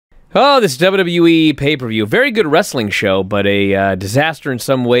Oh, this WWE pay-per-view. Very good wrestling show, but a disaster in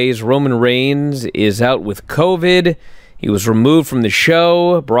some ways. Roman Reigns is out with COVID. He was removed from the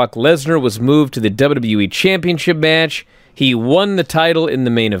show. Brock Lesnar was moved to the WWE Championship match. He won the title in the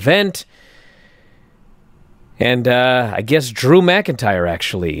main event. And I guess Drew McIntyre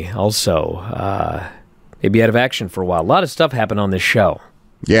actually also maybe out of action for a while. A lot of stuff happened on this show.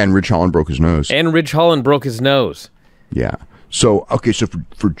 Yeah, and Ridge Holland broke his nose. Yeah. So, okay, so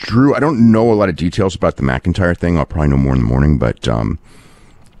for Drew, I don't know a lot of details about the McIntyre thing. I'll probably know more in the morning, but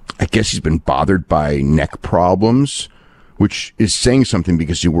I guess he's been bothered by neck problems, which is saying something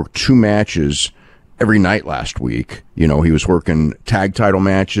because he worked 2 matches every night last week. You know, he was working tag title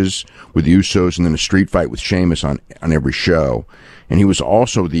matches with the Usos and then a street fight with Sheamus on every show. And he was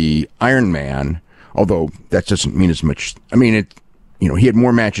also the Iron Man, although that doesn't mean as much. I mean, he had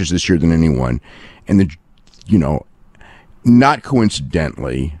more matches this year than anyone. And not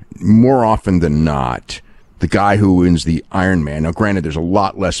coincidentally, more often than not, the guy who wins the Iron Man, now granted there's a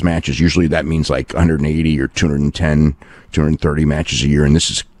lot less matches, usually that means like 180 or 210, 230 matches a year, and this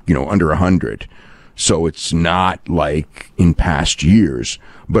is, under 100. So it's not like in past years,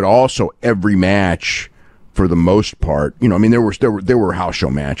 but also every match for the most part, there were house show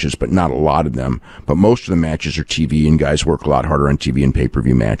matches, but not a lot of them, but most of the matches are TV, and guys work a lot harder on TV and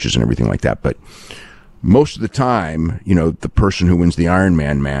pay-per-view matches and everything like that, but most of the time, the person who wins the Iron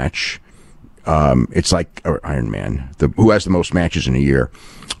Man match, it's like Iron Man, who has the most matches in a year,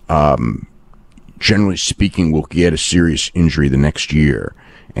 generally speaking, will get a serious injury the next year.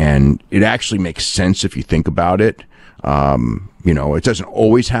 And it actually makes sense if you think about it. It doesn't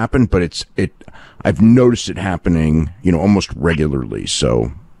always happen, but I've noticed it happening, almost regularly.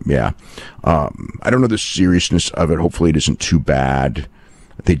 So, yeah. I don't know the seriousness of it. Hopefully it isn't too bad.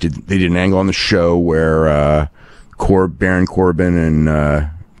 They did an angle on the show where Baron Corbin and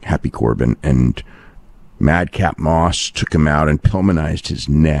Happy Corbin and Madcap Moss took him out and Pillmanized his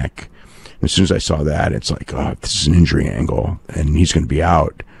neck. And as soon as I saw that, it's like, oh, this is an injury angle, and he's going to be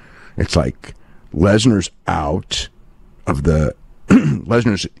out. It's like Lesnar's out of the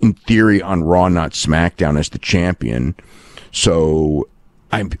Lesnar's in theory on Raw, not SmackDown, as the champion. So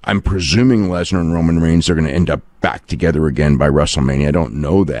I'm presuming Lesnar and Roman Reigns are going to end up back together again by WrestleMania. I don't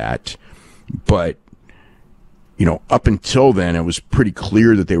know that, but up until then, it was pretty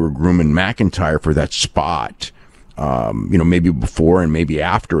clear that they were grooming McIntyre for that spot. Maybe before and maybe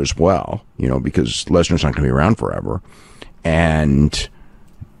after as well. Because Lesnar's not going to be around forever, and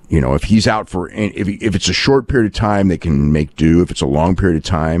if he's out for if it's a short period of time, they can make do. If it's a long period of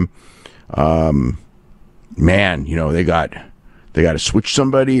time, they got to switch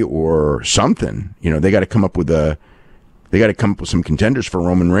somebody or something. They got to come up with some contenders for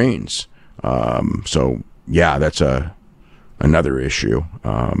Roman Reigns. So yeah, that's another issue.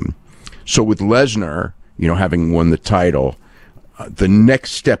 So with Lesnar, having won the title, the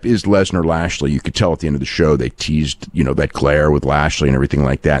next step is Lesnar Lashley. You could tell at the end of the show they teased, that glare with Lashley and everything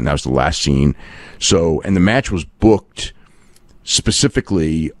like that, and that was the last scene. So, and the match was booked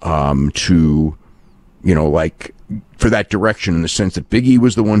specifically to, for that direction, in the sense that Big E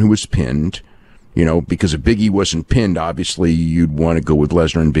was the one who was pinned, because if Big E wasn't pinned, obviously you'd want to go with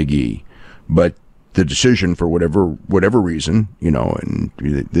Lesnar and Big E. But the decision, for whatever reason, and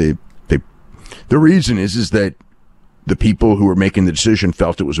the reason is that the people who were making the decision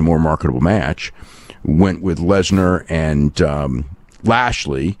felt it was a more marketable match, went with Lesnar and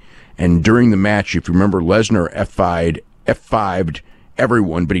Lashley. And during the match, if you remember, Lesnar F5'd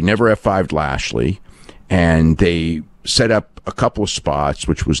everyone, but he never F5'd Lashley. And they set up a couple of spots,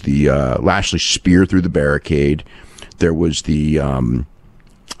 which was the Lashley spear through the barricade. There was the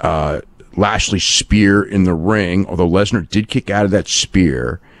Lashley spear in the ring, although Lesnar did kick out of that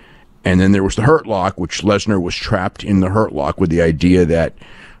spear. And then there was the Hurt Lock, which Lesnar was trapped in the Hurt Lock with the idea that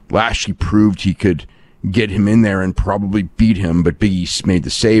Lashley proved he could get him in there and probably beat him, but Big E made the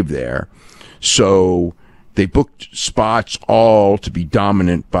save there. So they booked spots all to be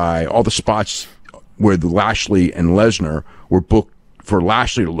dominant by all the spots where the Lashley and Lesnar were booked for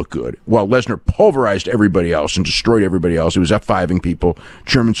Lashley to look good, while Lesnar pulverized everybody else and destroyed everybody else. He was F5ing people,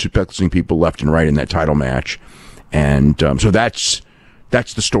 German suplexing people left and right in that title match. And so that's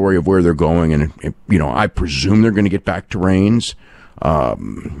the story of where they're going, and I presume they're going to get back to Reigns. As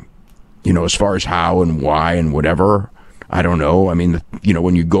far as how and why and whatever, I don't know. I mean,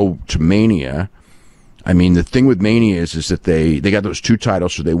 when you go to Mania, the thing with Mania is that they got those 2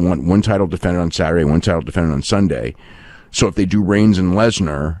 titles, so they want one title defended on Saturday, one title defended on Sunday. So if they do Reigns and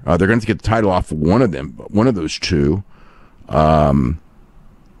Lesnar, they're going to get the title off one of them, one of those 2.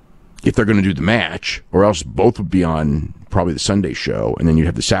 if they're going to do the match, or else both would be on probably the Sunday show, and then you'd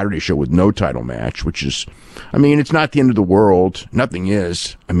have the Saturday show with no title match, which is, I mean, it's not the end of the world. Nothing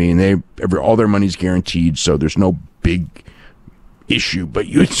is. I mean, all their money's guaranteed, so there's no big issue, but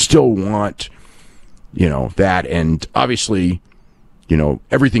you still want, you know, that. And obviously, you know,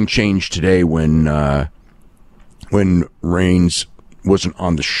 everything changed today when Reigns wasn't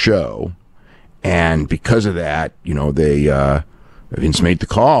on the show, and because of that, you know, Vince made the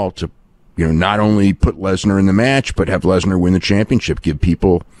call to, you know, not only put Lesnar in the match, but have Lesnar win the championship, give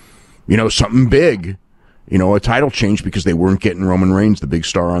people, you know, something big, you know, a title change, because they weren't getting Roman Reigns, the big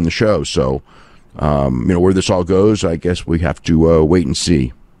star, on the show. So, you know, where this all goes, I guess we have to wait and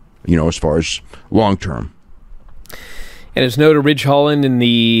see, you know, as far as long term. And as noted, Ridge Holland in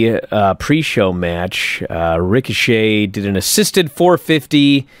the pre-show match, Ricochet did an assisted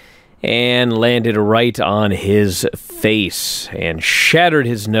 450 and landed right on his face and shattered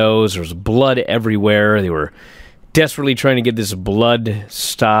his nose. There was blood everywhere. They were desperately trying to get this blood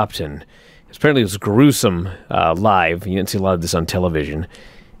stopped, and apparently it was gruesome live. You didn't see a lot of this on television.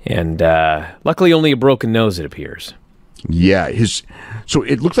 And luckily only a broken nose, it appears. Yeah, so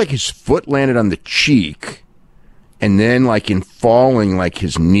it looked like his foot landed on the cheek, and then, like, in falling, like,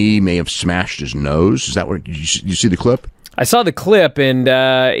 his knee may have smashed his nose. Is that what, did you see the clip? I saw the clip, and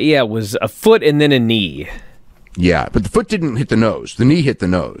yeah, it was a foot and then a knee. Yeah, but the foot didn't hit the nose. The knee hit the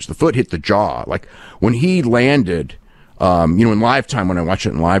nose. The foot hit the jaw. Like, when he landed, you know, in live time, when I watched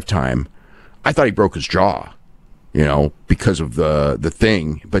it in live time, I thought he broke his jaw, you know, because of the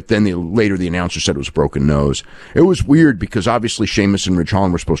thing. But then later the announcer said it was a broken nose. It was weird, because obviously Sheamus and Ridge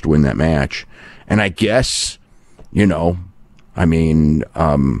Holland were supposed to win that match. And I guess, you know, I mean,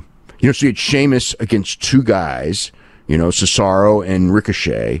 you know, so you had Sheamus against two guys, you know, Cesaro and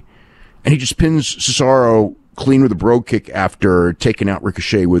Ricochet, and he just pins Cesaro clean with a bro kick after taking out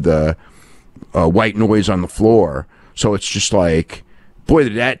Ricochet with a white noise on the floor. So it's just like, boy,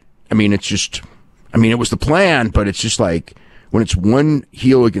 I mean, it's just, I mean, it was the plan, but it's just like, when it's one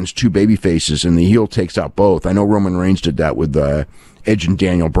heel against two baby faces and the heel takes out both. I know Roman Reigns did that with Edge and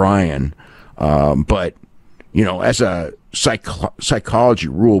Daniel Bryan, but, you know, as a psychology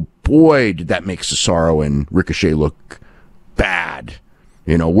rule, boy, did that make Cesaro and Ricochet look bad.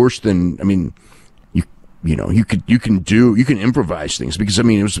 You know, worse than, I mean, you know, you can improvise things, because, I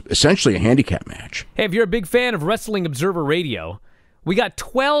mean, it was essentially a handicap match. Hey, if you're a big fan of Wrestling Observer Radio, we got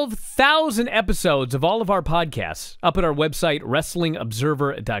 12,000 episodes of all of our podcasts up at our website,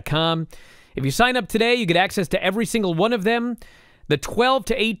 wrestlingobserver.com. If you sign up today, you get access to every single one of them. The 12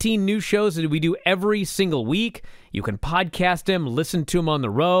 to 18 new shows that we do every single week. You can podcast them, listen to them on the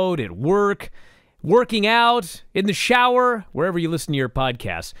road, at work, working out, in the shower, wherever you listen to your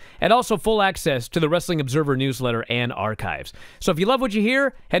podcasts. And also full access to the Wrestling Observer newsletter and archives. So if you love what you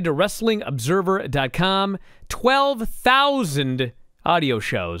hear, head to wrestlingobserver.com. 12,000 audio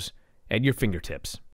shows at your fingertips.